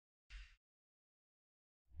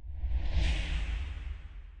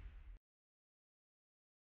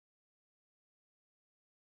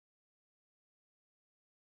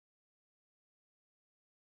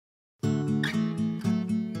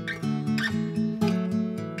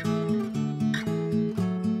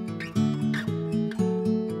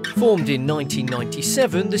Formed in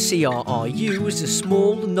 1997, the CRRU is a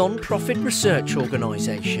small, non-profit research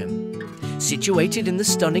organisation, situated in the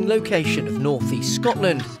stunning location of North East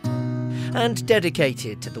Scotland, and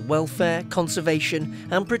dedicated to the welfare, conservation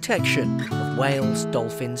and protection of whales,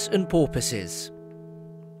 dolphins and porpoises.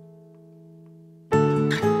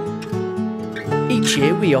 Each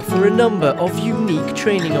year we offer a number of unique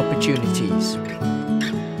training opportunities,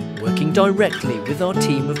 working directly with our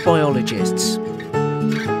team of biologists.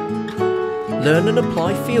 Learn and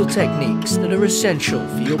apply field techniques that are essential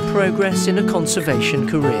for your progress in a conservation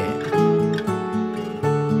career.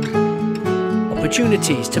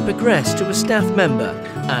 Opportunities to progress to a staff member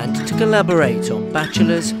and to collaborate on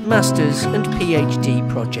bachelor's, master's and PhD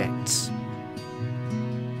projects.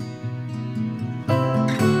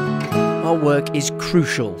 Our work is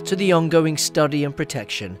crucial to the ongoing study and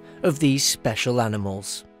protection of these special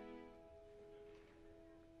animals.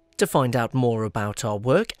 To find out more about our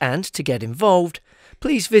work and to get involved,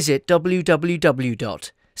 please visit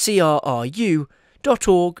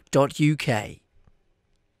www.crru.org.uk.